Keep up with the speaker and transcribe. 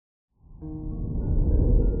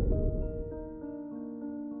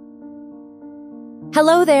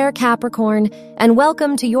Hello there, Capricorn, and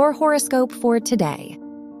welcome to your horoscope for today,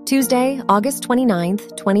 Tuesday, August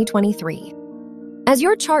 29th, 2023. As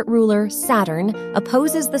your chart ruler, Saturn,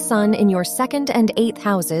 opposes the Sun in your 2nd and 8th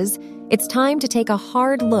houses, it's time to take a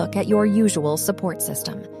hard look at your usual support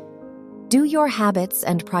system. Do your habits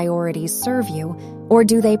and priorities serve you, or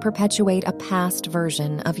do they perpetuate a past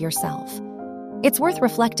version of yourself? It's worth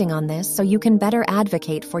reflecting on this so you can better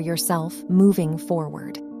advocate for yourself moving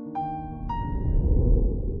forward.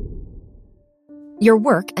 Your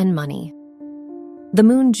work and money. The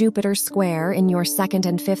Moon-Jupiter square in your 2nd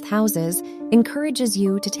and 5th houses encourages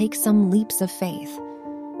you to take some leaps of faith.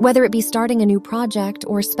 Whether it be starting a new project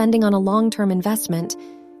or spending on a long-term investment,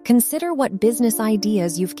 consider what business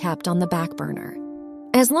ideas you've kept on the back burner.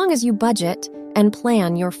 As long as you budget and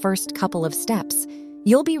plan your first couple of steps,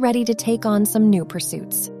 you'll be ready to take on some new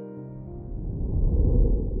pursuits.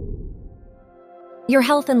 Your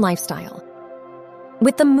health and lifestyle.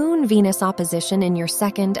 With the Moon-Venus opposition in your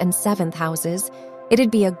 2nd and 7th houses, it'd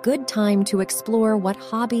be a good time to explore what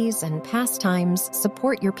hobbies and pastimes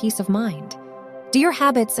support your peace of mind. Do your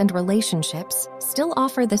habits and relationships still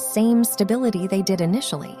offer the same stability they did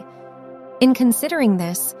initially? In considering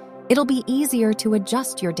this, it'll be easier to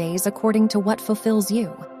adjust your days according to what fulfills you.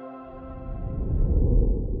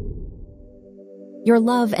 Your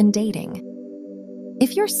love and dating.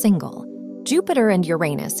 If you're single, Jupiter and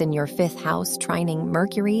Uranus in your 5th house trining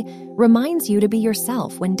Mercury reminds you to be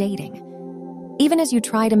yourself when dating. Even as you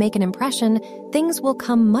try to make an impression, things will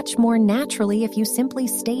come much more naturally if you simply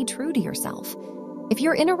stay true to yourself. If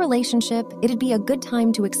you're in a relationship, it'd be a good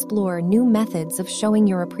time to explore new methods of showing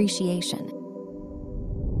your appreciation.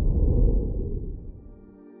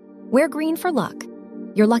 Wear green for luck.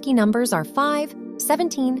 Your lucky numbers are 5,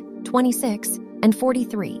 17, 26, and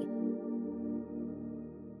 43.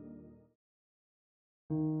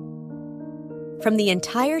 From the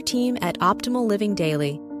entire team at Optimal Living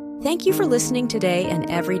Daily, thank you for listening today and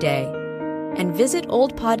every day. And visit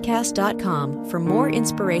oldpodcast.com for more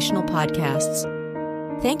inspirational podcasts.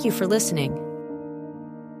 Thank you for listening.